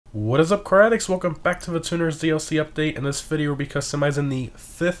What is up, car addicts? Welcome back to the Tuners DLC update. In this video, we'll be customizing the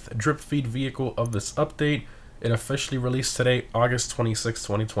 5th drip feed vehicle of this update. It officially released today, August 26,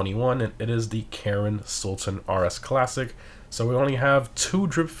 2021, and it is the Karin Sultan RS Classic. So we only have 2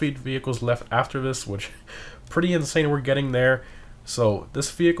 drip feed vehicles left after this, which pretty insane. We're getting there. So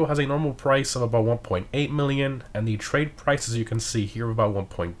this vehicle has a normal price of about 1.8 million, and the trade price, as you can see here, of about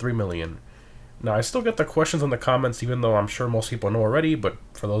 1.3 million. Now, I still get the questions in the comments, even though I'm sure most people know already, but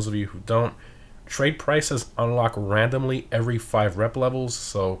for those of you who don't, trade prices unlock randomly every 5 rep levels,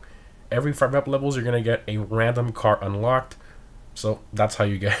 so every 5 rep levels you're going to get a random car unlocked, so that's how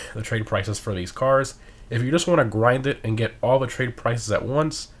you get the trade prices for these cars. If you just want to grind it and get all the trade prices at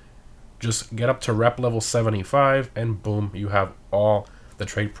once, just get up to rep level 75, and boom, you have all the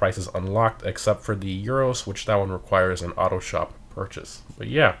trade prices unlocked, except for the Euros, which that one requires an auto shop purchase. But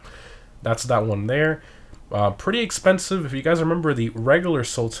yeah, that's that one there. Pretty expensive. If you guys remember, the regular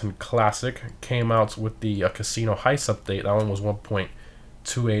Sultan Classic came out with the Casino Heist update. That one was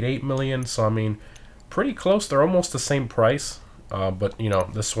 1.288 million. So, I mean, pretty close. They're almost the same price. But, you know,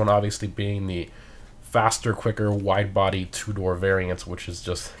 this one obviously being the faster, quicker, wide-body, 2-door variant, which is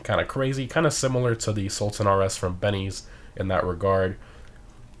just kind of crazy. Kind of similar to the Sultan RS from Benny's in that regard.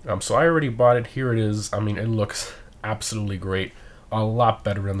 So I already bought it. Here it is. I mean, it looks absolutely great. A lot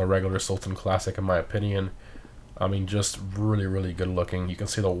better than the regular Sultan Classic, in my opinion. I mean, just really, really good looking. You can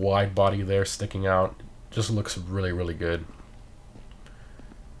see the wide body there sticking out. Just looks really, really good.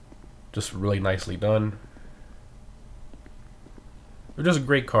 Just really nicely done. They're just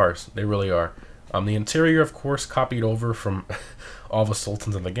great cars. They really are. The interior, of course, copied over from all the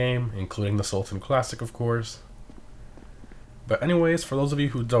Sultans in the game, including the Sultan Classic, of course. But anyways, for those of you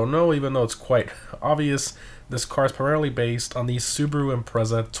who don't know, even though it's quite obvious, this car is primarily based on the Subaru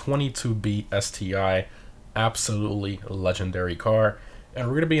Impreza 22B STI. Absolutely legendary car. And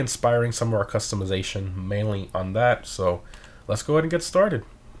we're going to be inspiring some of our customization mainly on that. So let's go ahead and get started.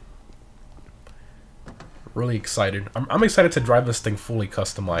 Really excited. I'm excited to drive this thing fully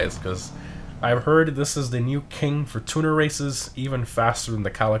customized because I've heard this is the new king for tuner races, even faster than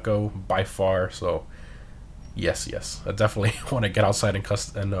the Calico by far. So yes, I definitely want to get outside and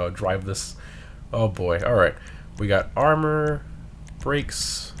drive this. Oh boy. Alright. We got armor,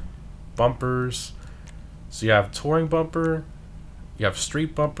 brakes, bumpers. So you have touring bumper, you have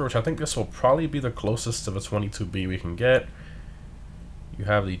street bumper, which I think this will probably be the closest to the 22B we can get. You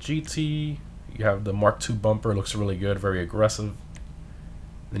have the GT, you have the Mark II bumper, looks really good, very aggressive.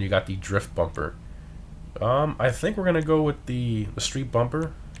 Then you got the drift bumper. I think we're gonna go with the street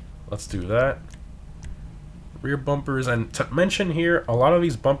bumper. Let's do that. Rear bumpers, and to mention here, a lot of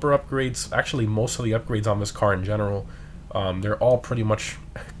these bumper upgrades, actually most of the upgrades on this car in general, they're all pretty much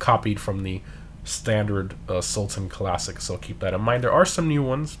copied from the standard Sultan Classic, so keep that in mind. There are some new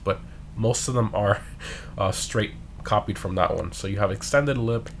ones, but most of them are straight copied from that one. So you have extended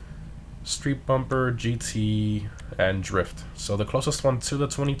lip, street bumper, GT, and drift. So the closest one to the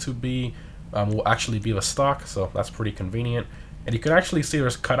 22B will actually be the stock, so that's pretty convenient. And you can actually see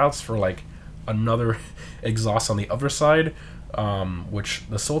there's cutouts for like another exhaust on the other side, which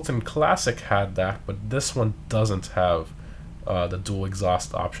the Sultan Classic had that, but this one doesn't have the dual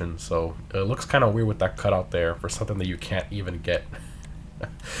exhaust option, so it looks kind of weird with that cutout there for something that you can't even get.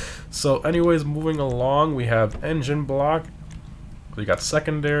 So anyways, moving along, we have engine block, we got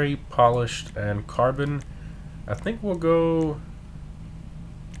secondary, polished, and carbon. I think we'll go,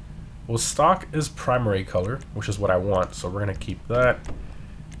 well, stock is primary color, which is what I want, so we're gonna keep that.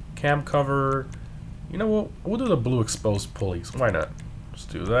 Cam cover, you know, we'll do the blue exposed pulleys. Why not? Let's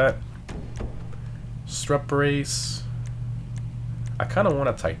do that. Strut brace. I kind of want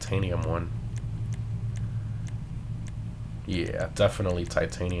a titanium one. Yeah, definitely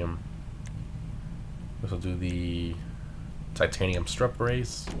titanium. This will do the titanium strut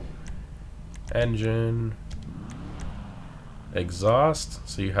brace. Engine. Exhaust.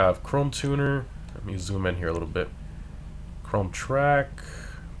 So you have chrome tuner. Let me zoom in here a little bit. Chrome track.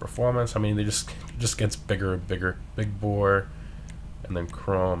 Performance, I mean, they just gets bigger and bigger. Big bore, and then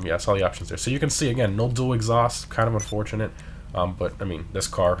chrome. Yeah, that's all the options there. So you can see, again, no dual exhaust, kind of unfortunate. But, I mean, this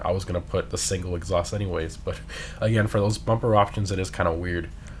car, I was going to put the single exhaust anyways. But, again, for those bumper options, it is kind of weird.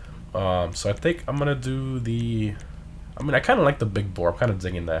 So I think I'm going to do the, I mean, I kind of like the big bore. I'm kind of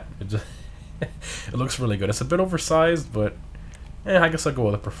digging that. It just it looks really good. It's a bit oversized, but I guess I'll go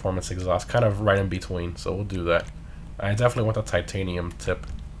with a performance exhaust, kind of right in between. So we'll do that. I definitely want the titanium tip.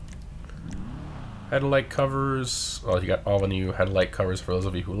 Headlight covers. Oh, you got all the new headlight covers for those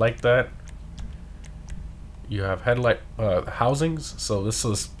of you who like that. You have headlight housings. So this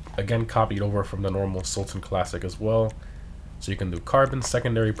is again copied over from the normal Sultan Classic as well. So you can do carbon,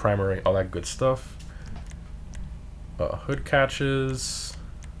 secondary, primary, all that good stuff. Hood catches.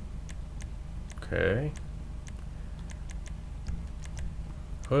 Okay.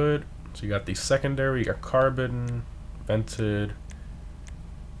 Hood. So you got the secondary, you got carbon, vented,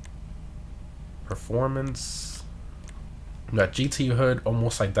 performance. You got GT hood,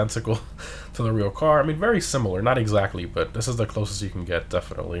 almost identical to the real car. I mean, very similar, not exactly, but this is the closest you can get,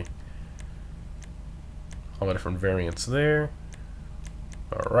 definitely. All the different variants there.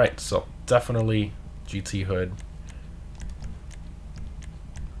 Alright, so definitely GT hood.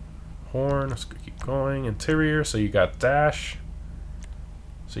 Horn, let's keep going. Interior, so you got dash.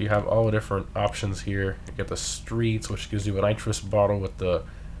 So you have all the different options here. You get the streets, which gives you a nitrous bottle with the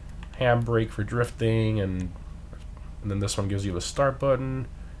handbrake for drifting, and then this one gives you a start button.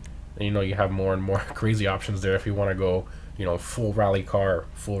 And you know, you have more and more crazy options there if you want to go, you know, full rally car,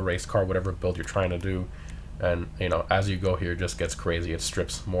 full race car, whatever build you're trying to do. And you know, as you go here, it just gets crazy. It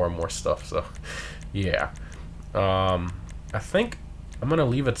strips more and more stuff. So yeah, I think I'm gonna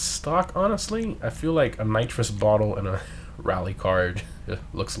leave it stock, honestly. I feel like a nitrous bottle in a rally car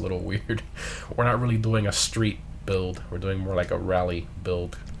looks a little weird. We're not really doing a street build. We're doing more like a rally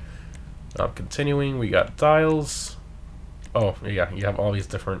build. Continuing, we got dials. Oh yeah, you have all these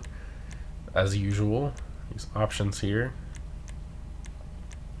different, as usual, these options here.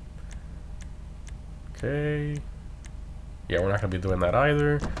 Okay. Yeah, we're not gonna be doing that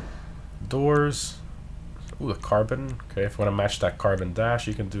either. Doors. Ooh, the carbon. Okay, if you want to match that carbon dash,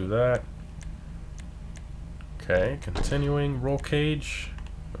 you can do that. Okay, continuing. Roll cage.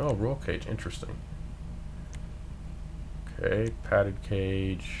 Oh, roll cage. Interesting. Okay, padded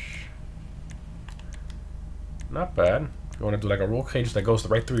cage. Not bad. If you want to do like a roll cage that goes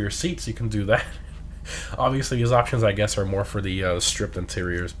right through your seats, you can do that. Obviously, these options, I guess, are more for the stripped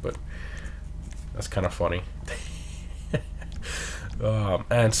interiors, but that's kind of funny.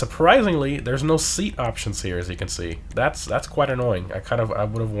 And surprisingly, there's no seat options here, as you can see. That's quite annoying. I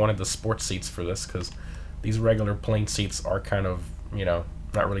would have wanted the sports seats for this, because these regular plain seats are kind of, you know,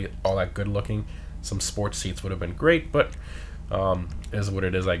 not really all that good looking. Some sports seats would have been great, but is what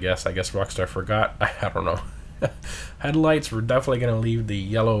it is, I guess. I guess Rockstar forgot. I don't know. Headlights, we're definitely going to leave the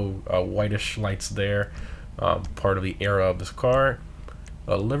yellow whitish lights there. Part of the era of this car.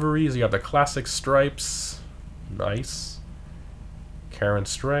 Liveries, you have the classic stripes. Nice. Karin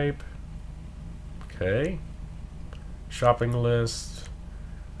stripe. Okay. Shopping list.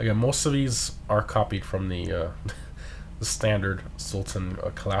 Again, most of these are copied from the the standard Sultan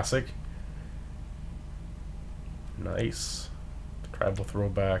classic. Nice. Tribal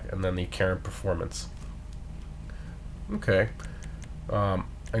throwback, and then the Karin performance. Okay.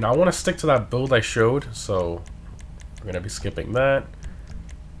 And I want to stick to that build I showed, so we're gonna be skipping that.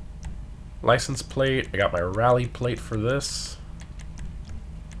 License plate. I got my rally plate for this.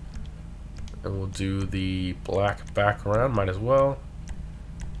 And we'll do the black background, might as well.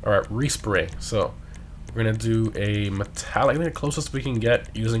 Alright, respray. So, we're going to do a metallic, I think the closest we can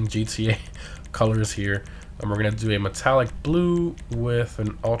get using GTA colors here. And we're going to do a metallic blue with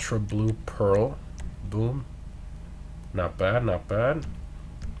an ultra blue pearl. Boom. Not bad, not bad.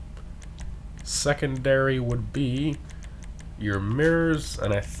 Secondary would be your mirrors,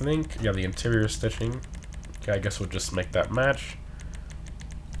 and I think, yeah, the interior stitching. Okay, I guess we'll just make that match.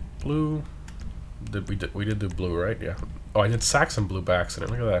 Blue. We did do blue, right? Yeah. Oh, I did Saxon blue by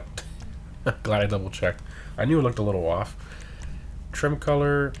accident. Look at that. Glad I double checked. I knew it looked a little off. Trim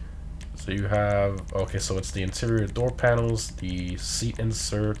color. So you have, okay, so it's the interior door panels, the seat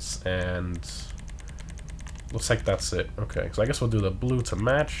inserts, and looks like that's it. Okay, so I guess we'll do the blue to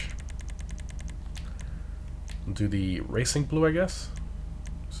match. We'll do the racing blue, I guess.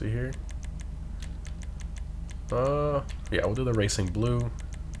 See here. Yeah, we'll do the racing blue.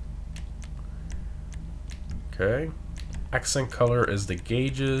 Okay. Accent color is the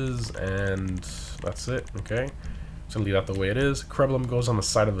gauges, and that's it. Okay. So leave that the way it is. Cremlin goes on the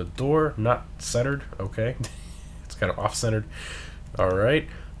side of the door, not centered. Okay. It's kind of off-centered. Alright.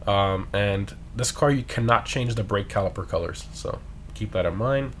 And this car, you cannot change the brake caliper colors, so keep that in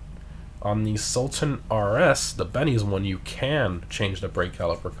mind. On the Sultan RS, the Benny's one, you can change the brake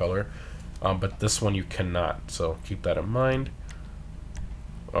caliper color, but this one you cannot, so keep that in mind.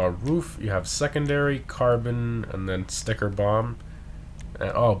 Roof, you have secondary, carbon, and then sticker bomb.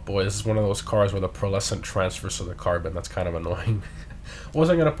 And oh boy, this is one of those cars where the pearlescent transfers to the carbon. That's kind of annoying.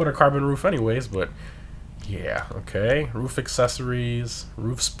 Wasn't going to put a carbon roof anyways, but yeah, okay. Roof accessories,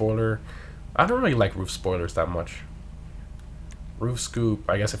 roof spoiler. I don't really like roof spoilers that much. Roof scoop,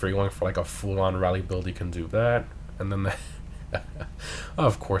 I guess if you're going for like a full-on rally build, you can do that. And then the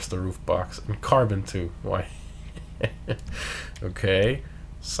of course the roof box. And carbon too, why? Okay.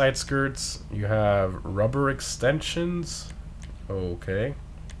 Side skirts, you have rubber extensions. Okay.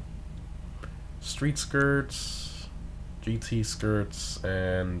 Street skirts, GT skirts,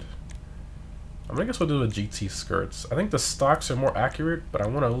 and I guess we'll do the GT skirts. I think the stocks are more accurate, but I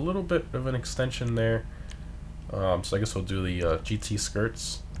want a little bit of an extension there. So I guess we'll do the GT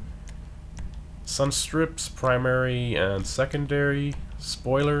skirts. Sun strips, primary and secondary.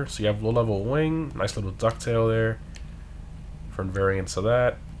 Spoiler, so you have low-level wing, nice little ducktail there. Different variants of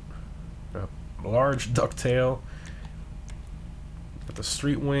that. A large ducktail. Got the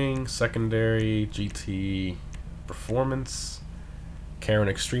street wing, secondary, GT, performance. Karin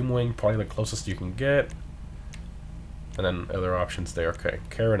Extreme Wing, probably the closest you can get. And then other options there. Okay,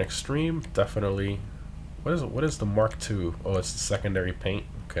 Karin Extreme, definitely. What is the Mark II? Oh, it's the secondary paint.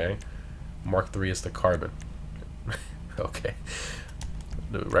 Okay. Mark III is the carbon. Okay.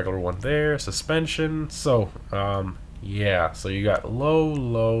 The regular one there, suspension. So, yeah, so you got low,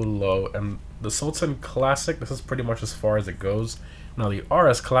 low, low, and the Sultan Classic, this is pretty much as far as it goes. Now the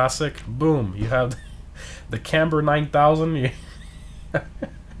RS Classic, boom, you have the Camber 9000.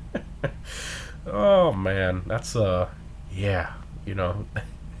 Oh man, that's yeah, you know.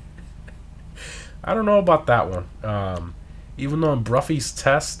 I don't know about that one. Even though in Bruffy's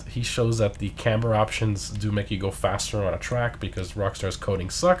test, he shows that the camber options do make you go faster on a track because Rockstar's coding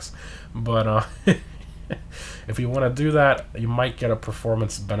sucks. But if you want to do that, you might get a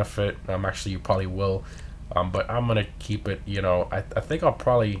performance benefit. Actually, you probably will. But I'm going to keep it, you know, I think I'll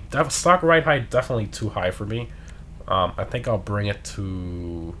probably... stock ride height, definitely too high for me. I think I'll bring it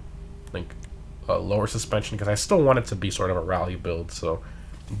to, I think, a lower suspension because I still want it to be sort of a rally build. So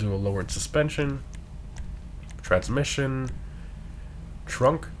do a lowered suspension. Transmission,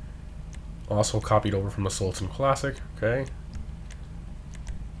 trunk, also copied over from the Sultan Classic. Okay.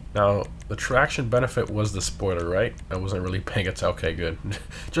 Now the traction benefit was the spoiler, right? I wasn't really paying attention. Okay, good.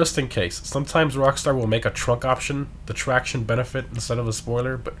 Just in case. Sometimes Rockstar will make a trunk option the traction benefit instead of a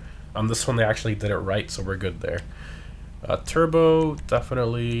spoiler, but on this one they actually did it right, so we're good there. Turbo,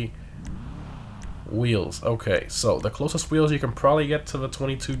 definitely. Wheels. Okay, so the closest wheels you can probably get to the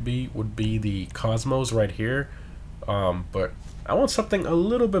 22B would be the Cosmos right here. But I want something a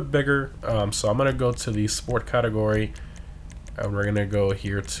little bit bigger, so I'm going to go to the sport category, and we're going to go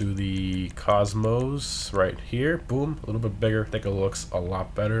here to the Cosmos right here. Boom, a little bit bigger. I think it looks a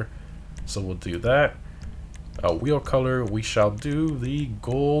lot better, so we'll do that. Wheel color, we shall do the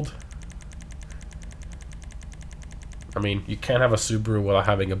gold. I mean, you can't have a Subaru without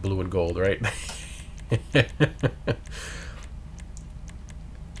having a blue and gold, right?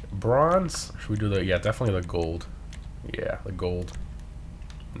 Bronze? Should we do the... yeah, definitely the gold. Yeah, the gold.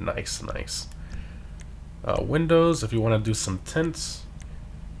 Nice, nice. Windows, if you want to do some tints.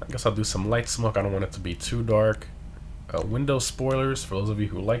 I guess I'll do some light smoke. I don't want it to be too dark. Window spoilers, for those of you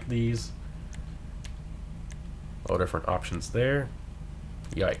who like these. All different options there.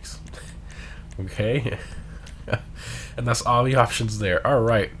 Yikes. Okay. And that's all the options there.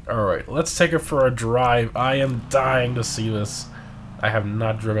 Alright, let's take it for a drive. I am dying to see this. I have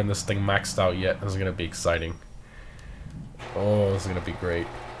not driven this thing maxed out yet. This is going to be exciting. Oh, this is going to be great.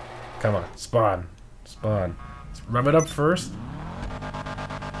 Come on, spawn. Spawn. Let's rev it up first.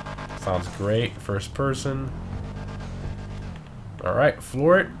 Sounds great. First person. Alright,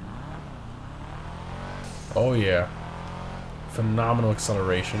 floor it. Oh yeah. Phenomenal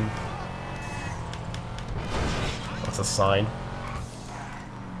acceleration. That's a sign.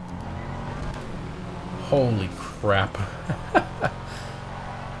 Holy crap.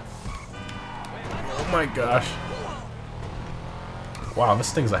 Oh my gosh. Wow,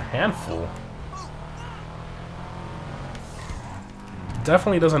 this thing's a handful.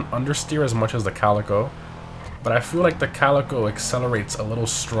 Definitely doesn't understeer as much as the Calico, but I feel like the Calico accelerates a little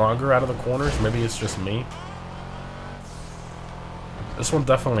stronger out of the corners. Maybe it's just me. This one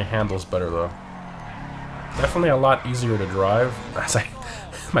definitely handles better though. Definitely a lot easier to drive. As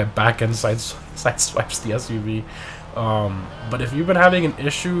my back end side swipes the SUV. But if you've been having an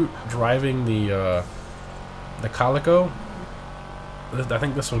issue driving the Calico, I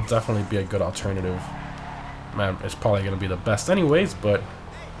think this will definitely be a good alternative. Man, it's probably going to be the best anyways, but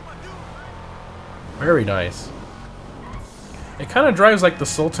very nice. It kind of drives like the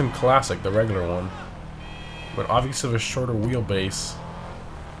Sultan Classic, the regular one, but obviously with a shorter wheelbase.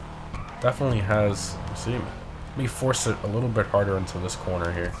 Definitely has... see, let me force it a little bit harder into this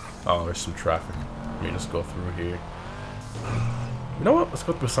corner here. Oh, there's some traffic. Let me just go through here. You know what? Let's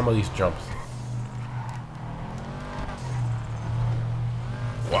go through some of these jumps.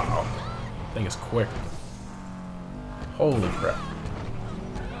 Wow. Thing is quick. Holy crap.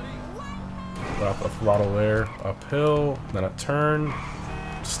 Without the throttle there. Uphill, then a turn.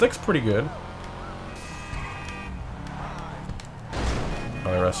 Stick's pretty good.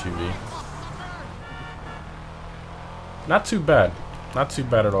 Another SUV. Not too bad. Not too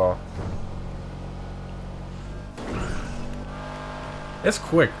bad at all. It's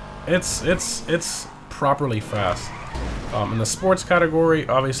quick. It's properly fast. In the sports category,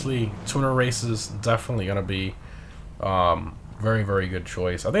 obviously, tuner races definitely gonna be very, very good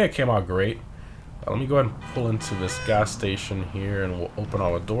choice. I think it came out great. Let me go ahead and pull into this gas station here, and we'll open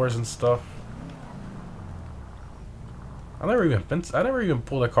all the doors and stuff. I never even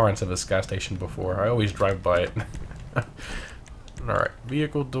pulled a car into this gas station before. I always drive by it. Alright,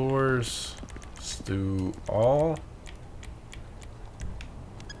 vehicle doors. Let's do all.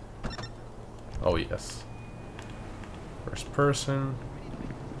 Oh yes. First person.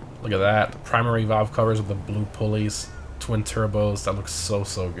 Look at that. The primary valve covers with the blue pulleys. Twin turbos. That looks so,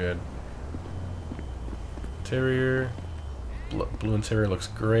 so good. Interior. Blue interior looks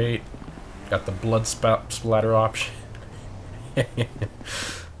great. Got the blood splatter option.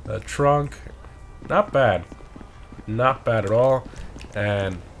 The trunk. Not bad. Not bad at all.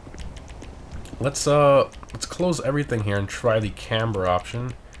 And let's close everything here and try the camber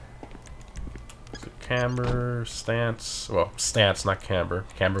option. Camber, stance, well, stance, not camber.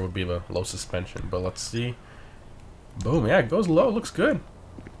 Camber would be the low suspension, but let's see. Boom, yeah, it goes low, looks good.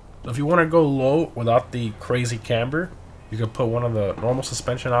 If you want to go low without the crazy camber, you can put one of the normal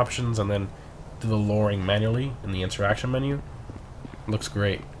suspension options and then do the lowering manually in the interaction menu. Looks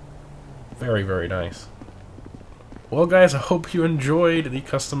great. Very, very nice. Well guys, I hope you enjoyed the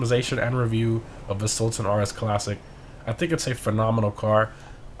customization and review of the Sultan RS Classic. I think it's a phenomenal car.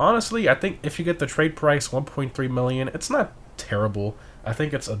 Honestly, I think if you get the trade price, 1.3 million, it's not terrible. I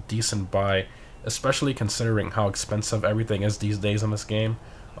think it's a decent buy, especially considering how expensive everything is these days in this game.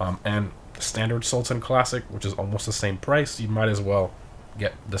 And the standard Sultan Classic, which is almost the same price, you might as well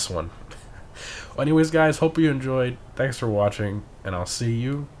get this one. Well, anyways guys, hope you enjoyed. Thanks for watching, and I'll see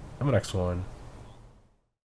you in the next one.